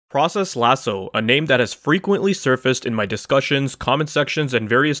Process Lasso, a name that has frequently surfaced in my discussions, comment sections, and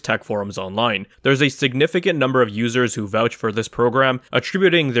various tech forums online. There's a significant number of users who vouch for this program,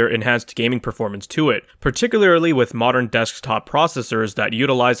 attributing their enhanced gaming performance to it, particularly with modern desktop processors that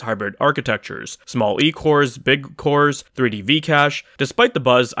utilize hybrid architectures, small E-cores, big cores, 3D VCache. Despite the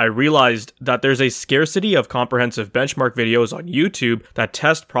buzz, I realized that there's a scarcity of comprehensive benchmark videos on YouTube that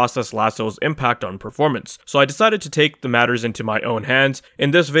test Process Lasso's impact on performance, so I decided to take the matters into my own hands.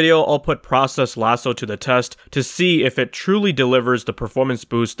 In this video, I'll put Process Lasso to the test to see if it truly delivers the performance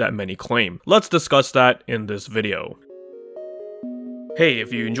boost that many claim. Let's discuss that in this video. Hey,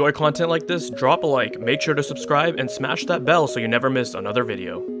 if you enjoy content like this, drop a like, make sure to subscribe, and smash that bell so you never miss another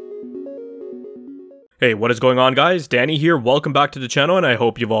video. Hey, what is going on guys? Danny here, welcome back to the channel and I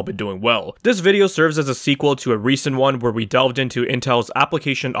hope you've all been doing well. This video serves as a sequel to a recent one where we delved into Intel's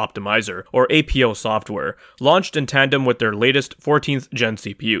Application Optimizer, or APO software, launched in tandem with their latest 14th gen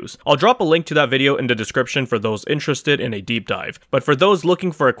CPUs. I'll drop a link to that video in the description for those interested in a deep dive. But for those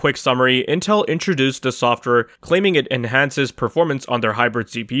looking for a quick summary, Intel introduced the software claiming it enhances performance on their hybrid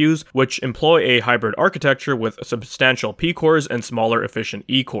CPUs, which employ a hybrid architecture with substantial P-cores and smaller efficient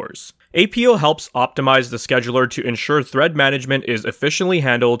E-cores. APO helps optimize the scheduler to ensure thread management is efficiently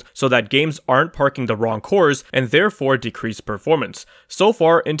handled so that games aren't parking the wrong cores and therefore decrease performance. So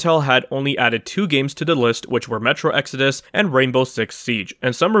far, Intel had only added 2 games to the list, which were Metro Exodus and Rainbow Six Siege,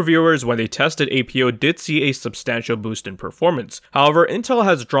 and some reviewers when they tested APO did see a substantial boost in performance. However, Intel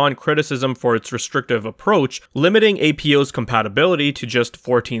has drawn criticism for its restrictive approach, limiting APO's compatibility to just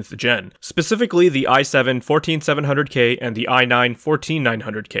 14th gen, specifically the i7 14700K and the i9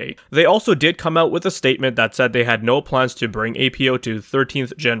 14900K. They also did come out with a statement that said they had no plans to bring APO to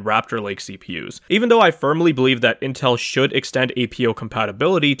 13th gen Raptor Lake CPUs. Even though I firmly believe that Intel should extend APO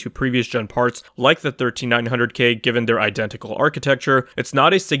compatibility to previous gen parts like the 13900K given their identical architecture, it's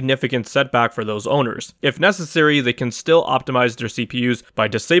not a significant setback for those owners. If necessary, they can still optimize their CPUs by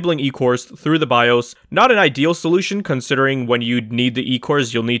disabling E-cores through the BIOS. Not an ideal solution considering when you need the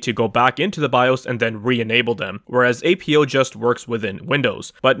E-cores you'll need to go back into the BIOS and then re-enable them, whereas APO just works within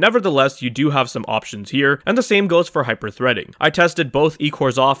Windows. But nevertheless, you do have some options here, and the same goes for hyperthreading. I tested both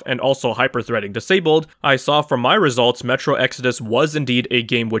E-cores off and also hyperthreading disabled. I saw from my results Metro Exodus was indeed a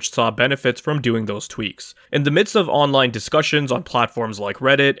game which saw benefits from doing those tweaks. In the midst of online discussions on platforms like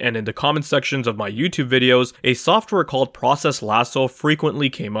Reddit and in the comment sections of my YouTube videos, a software called Process Lasso frequently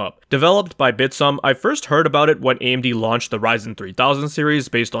came up. Developed by Bitsum, I first heard about it when AMD launched the Ryzen 3000 series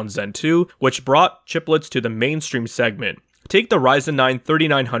based on Zen 2, which brought chiplets to the mainstream segment. Take the Ryzen 9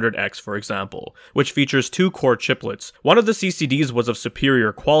 3900X for example, which features 2 core chiplets. One of the CCDs was of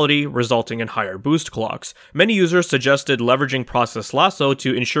superior quality, resulting in higher boost clocks. Many users suggested leveraging Process Lasso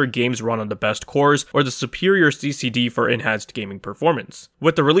to ensure games run on the best cores or the superior CCD for enhanced gaming performance.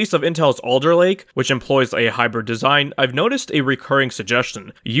 With the release of Intel's Alder Lake, which employs a hybrid design, I've noticed a recurring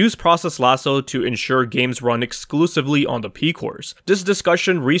suggestion: use Process Lasso to ensure games run exclusively on the P-cores. This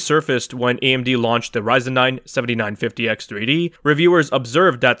discussion resurfaced when AMD launched the Ryzen 9 7950X 3D. Reviewers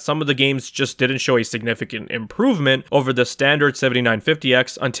observed that some of the games just didn't show a significant improvement over the standard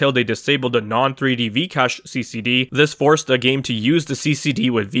 7950X until they disabled the non-3D VCache CCD. This forced the game to use the CCD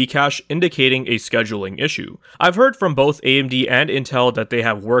with VCache, indicating a scheduling issue. I've heard from both AMD and Intel that they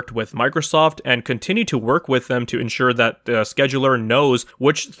have worked with Microsoft and continue to work with them to ensure that the scheduler knows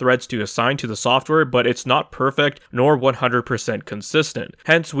which threads to assign to the software, but it's not perfect nor 100% consistent.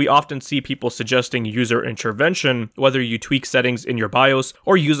 Hence, we often see people suggesting user intervention, whether you tweak settings in your BIOS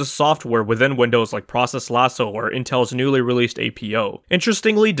or use a software within Windows like Process Lasso or Intel's newly released APO.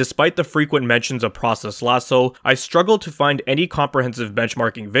 Interestingly, despite the frequent mentions of Process Lasso, I struggled to find any comprehensive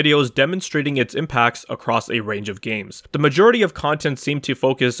benchmarking videos demonstrating its impacts across a range of games. The majority of content seemed to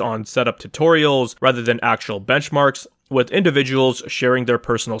focus on setup tutorials rather than actual benchmarks, with individuals sharing their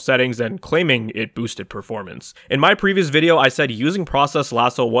personal settings and claiming it boosted performance. In my previous video, I said using Process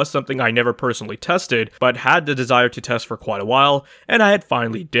Lasso was something I never personally tested, but had the desire to test for quite a while, and I had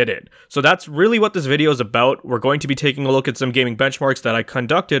finally did it. So that's really what this video is about. We're going to be taking a look at some gaming benchmarks that I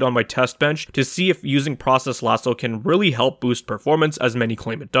conducted on my test bench to see if using Process Lasso can really help boost performance as many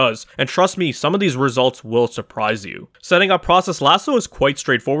claim it does. And trust me, some of these results will surprise you. Setting up Process Lasso is quite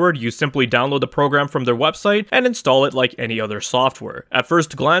straightforward. You simply download the program from their website and install it like any other software. At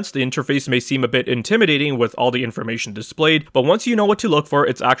first glance, the interface may seem a bit intimidating with all the information displayed, but once you know what to look for,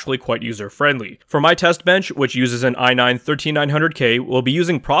 it's actually quite user-friendly. For my test bench, which uses an i9-13900K, we'll be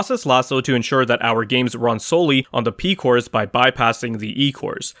using Process Lasso to ensure that our games run solely on the P cores by bypassing the E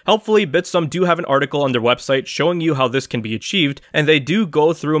cores. Helpfully, Bitsum do have an article on their website showing you how this can be achieved, and they do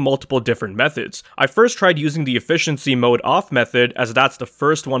go through multiple different methods. I first tried using the efficiency mode off method, as that's the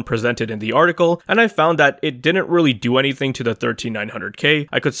first one presented in the article, and I found that it didn't really do anything to the 13900K.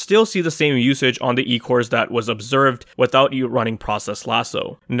 I could still see the same usage on the E cores that was observed without you running Process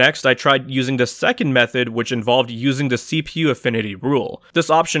Lasso. Next, I tried using the second method, which involved using the CPU affinity rule. This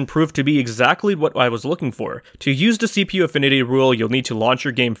option proved to be exactly what I was looking for. To use the CPU affinity rule, you'll need to launch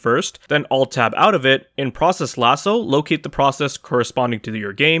your game first, then Alt-tab out of it. In Process Lasso, locate the process corresponding to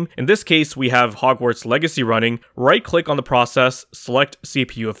your game. In this case, we have Hogwarts Legacy running. Right-click on the process, select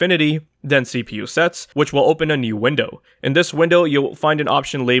CPU affinity, then CPU sets, which will open a new window. In this window, you'll find an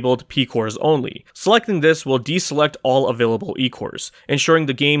option labeled P cores only. Selecting this will deselect all available E cores, ensuring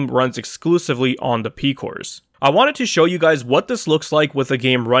the game runs exclusively on the P cores. I wanted to show you guys what this looks like with a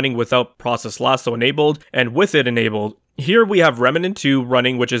game running without Process Lasso enabled and with it enabled. Here we have Remnant 2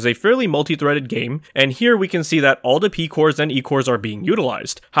 running, which is a fairly multi-threaded game, and here we can see that all the P cores and E cores are being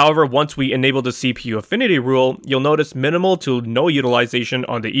utilized. However, once we enable the CPU affinity rule, you'll notice minimal to no utilization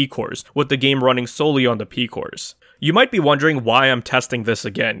on the E cores, with the game running solely on the P cores. You might be wondering why I'm testing this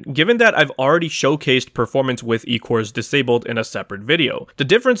again, given that I've already showcased performance with E cores disabled in a separate video. The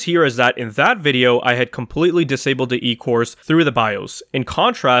difference here is that in that video, I had completely disabled the E cores through the BIOS. In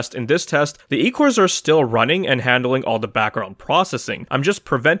contrast, in this test, the E cores are still running and handling all the background processing. I'm just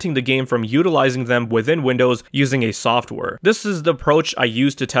preventing the game from utilizing them within Windows using a software. This is the approach I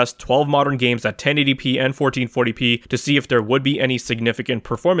used to test 12 modern games at 1080p and 1440p to see if there would be any significant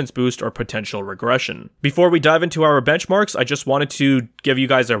performance boost or potential regression. Before we dive into our benchmarks, I just wanted to give you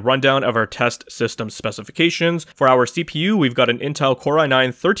guys a rundown of our test system specifications. For our CPU, we've got an Intel Core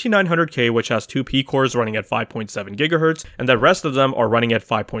i9-13900K, which has 2 P cores running at 5.7 GHz, and the rest of them are running at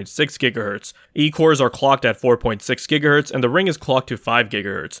 5.6 GHz. E cores are clocked at 4.6 GHz, and the ring is clocked to 5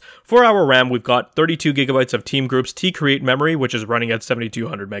 GHz. For our RAM, we've got 32 GB of Team Group's T-Create memory, which is running at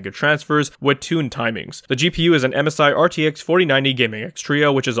 7200 mega transfers with tuned timings. The GPU is an MSI RTX 4090 Gaming X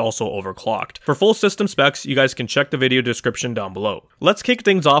Trio, which is also overclocked. For full system specs, you guys can check the video description down below. Let's kick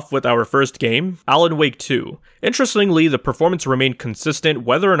things off with our first game, Alan Wake 2. Interestingly, the performance remained consistent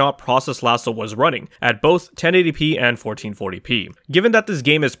whether or not Process Lasso was running, at both 1080p and 1440p. Given that this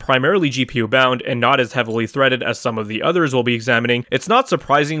game is primarily GPU bound and not as heavily threaded as some of the others we'll be examining, it's not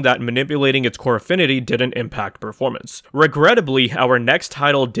surprising that manipulating its core affinity didn't impact performance. Regrettably, our next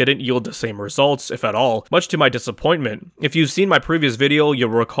title didn't yield the same results, if at all, much to my disappointment. If you've seen my previous video, you'll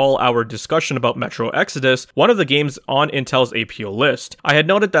recall our discussion about Metro Exodus, one of the games on Intel's APO list. I had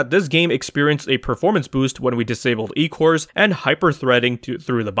noted that this game experienced a performance boost when we disabled E cores and hyper-threading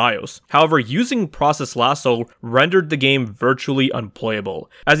through the BIOS. However, using Process Lasso rendered the game virtually unplayable.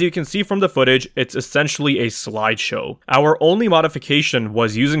 As you can see from the footage, it's essentially a slideshow. Our only modification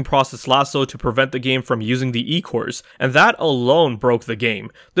was using Process Lasso to prevent the game from using the E cores, and that alone broke the game.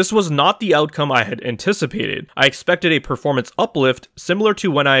 This was not the outcome I had anticipated. I expected a performance uplift similar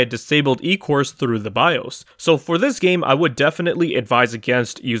to when I had disabled E cores through the BIOS. So for this game, I would definitely advise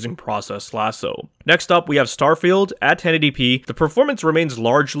against using Process Lasso. Next up, we have Starfield. At 1080p, the performance remains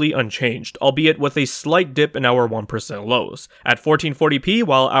largely unchanged, albeit with a slight dip in our 1% lows. At 1440p,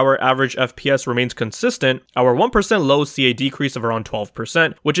 while our average FPS remains consistent, our 1% lows see a decrease of around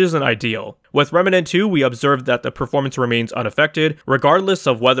 12%, which isn't ideal. With Remnant 2, we observed that the performance remains unaffected, regardless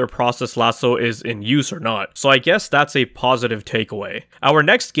of whether Process Lasso is in use or not, so I guess that's a positive takeaway. Our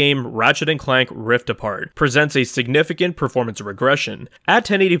next game, Ratchet & Clank Rift Apart, presents a significant performance regression. At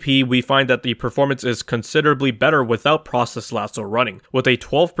 1080p, we find that the performance is considerably better without Process Lasso running, with a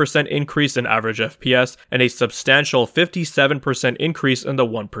 12% increase in average FPS and a substantial 57% increase in the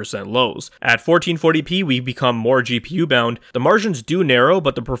 1% lows. At 1440p, we become more GPU bound. The margins do narrow,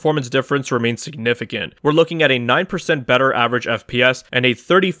 but the performance difference remains significant. We're looking at a 9% better average FPS and a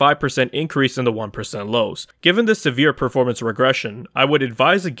 35% increase in the 1% lows. Given this severe performance regression, I would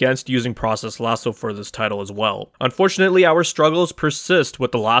advise against using Process Lasso for this title as well. Unfortunately, our struggles persist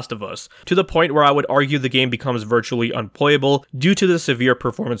with The Last of Us, to the point where where I would argue the game becomes virtually unplayable due to the severe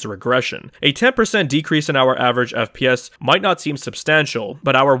performance regression. A 10% decrease in our average FPS might not seem substantial,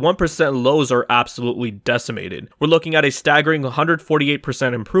 but our 1% lows are absolutely decimated. We're looking at a staggering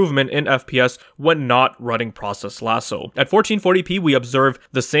 148% improvement in FPS when not running Process Lasso. At 1440p, we observe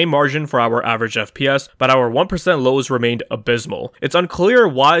the same margin for our average FPS, but our 1% lows remained abysmal. It's unclear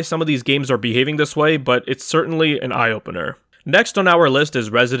why some of these games are behaving this way, but it's certainly an eye-opener. Next on our list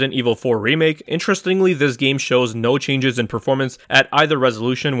is Resident Evil 4 Remake. Interestingly, this game shows no changes in performance at either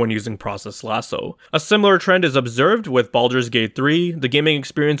resolution when using Process Lasso. A similar trend is observed with Baldur's Gate 3. The gaming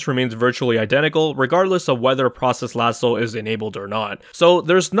experience remains virtually identical, regardless of whether Process Lasso is enabled or not. So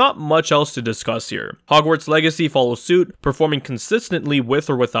there's not much else to discuss here. Hogwarts Legacy follows suit, performing consistently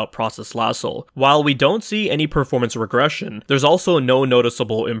with or without Process Lasso. While we don't see any performance regression, there's also no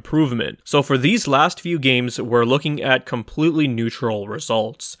noticeable improvement. So for these last few games, we're looking at completely neutral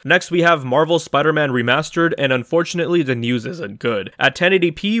results. Next, we have Marvel Spider-Man Remastered, and unfortunately the news isn't good. At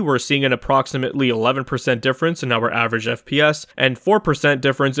 1080p, we're seeing an approximately 11% difference in our average FPS and 4%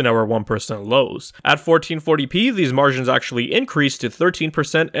 difference in our 1% lows. At 1440p, these margins actually increased to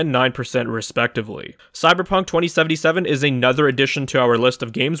 13% and 9% respectively. Cyberpunk 2077 is another addition to our list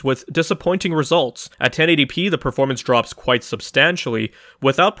of games with disappointing results. At 1080p, the performance drops quite substantially.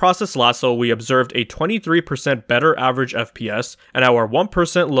 Without Process Lasso, we observed a 23% better average FPS, and our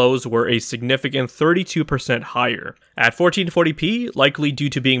 1% lows were a significant 32% higher. At 1440p, likely due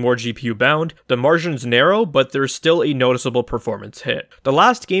to being more GPU bound, the margins narrow, but there's still a noticeable performance hit. The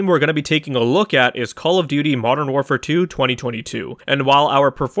last game we're going to be taking a look at is Call of Duty Modern Warfare 2 2022, and while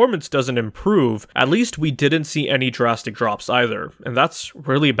our performance doesn't improve, at least we didn't see any drastic drops either, and that's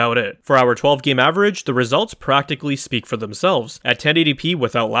really about it. For our 12-game average, the results practically speak for themselves. At 1080p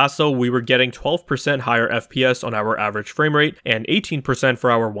without Lasso, we were getting 12% higher FPS on our average frame rate and 18% for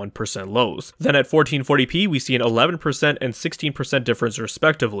our 1% lows. Then at 1440p, we see an 11% and 16% difference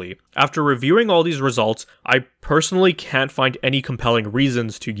respectively. After reviewing all these results, I personally can't find any compelling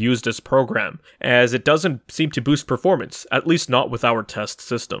reasons to use this program, as it doesn't seem to boost performance, at least not with our test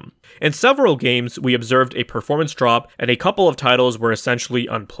system. In several games, we observed a performance drop, and a couple of titles were essentially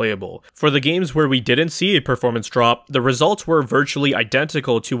unplayable. For the games where we didn't see a performance drop, the results were virtually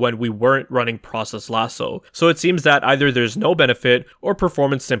identical to when we weren't running Process Lasso, so it seems that either there's no benefit or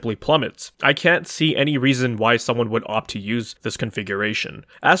performance simply plummets. I can't see any reason why someone would opt to use this configuration.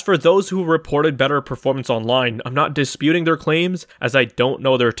 As for those who reported better performance online, I'm not disputing their claims, as I don't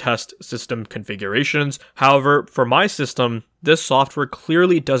know their test system configurations. However, for my system, this software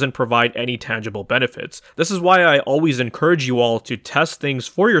clearly doesn't provide any tangible benefits. This is why I always encourage you all to test things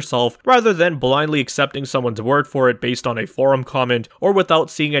for yourself rather than blindly accepting someone's word for it based on a forum comment or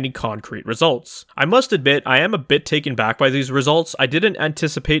without seeing any concrete results. I must admit, I am a bit taken back by these results. I didn't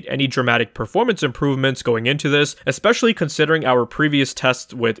anticipate any dramatic performance improvements going into this, especially considering our previous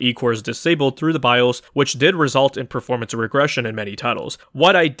tests with eCores disabled through the BIOS, which did result in performance regression in many titles.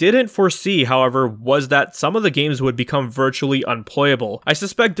 What I didn't foresee, however, was that some of the games would become virtually unplayable. I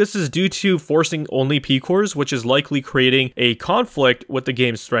suspect this is due to forcing only P-cores, which is likely creating a conflict with the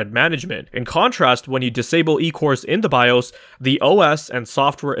game's thread management. In contrast, when you disable E-cores in the BIOS, the OS and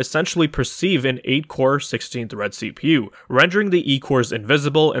software essentially perceive an 8-core 16-thread CPU, rendering the E-cores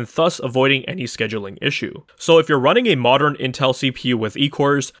invisible and thus avoiding any scheduling issue. So if you're running a modern Intel CPU with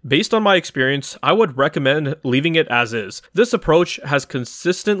E-cores, based on my experience, I would recommend leaving it as is. This approach has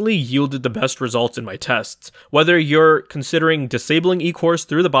consistently yielded the best results in my tests. Whether you're considering disabling eCores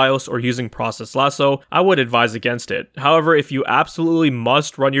through the BIOS or using Process Lasso, I would advise against it. However, if you absolutely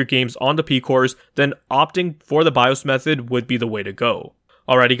must run your games on the P-cores, then opting for the BIOS method would be the way to go.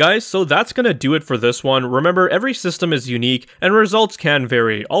 Alrighty guys, so that's gonna do it for this one. Remember, every system is unique and results can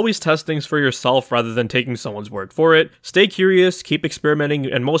vary. Always test things for yourself rather than taking someone's word for it. Stay curious, keep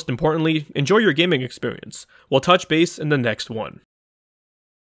experimenting, and most importantly, enjoy your gaming experience. We'll touch base in the next one.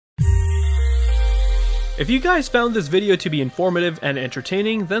 If you guys found this video to be informative and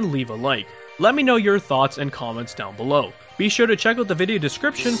entertaining, then leave a like. Let me know your thoughts and comments down below. Be sure to check out the video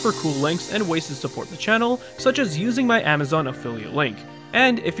description for cool links and ways to support the channel, such as using my Amazon affiliate link.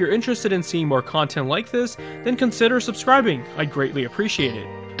 And if you're interested in seeing more content like this, then consider subscribing. I'd greatly appreciate it.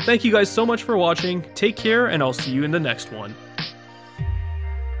 Thank you guys so much for watching, take care, and I'll see you in the next one.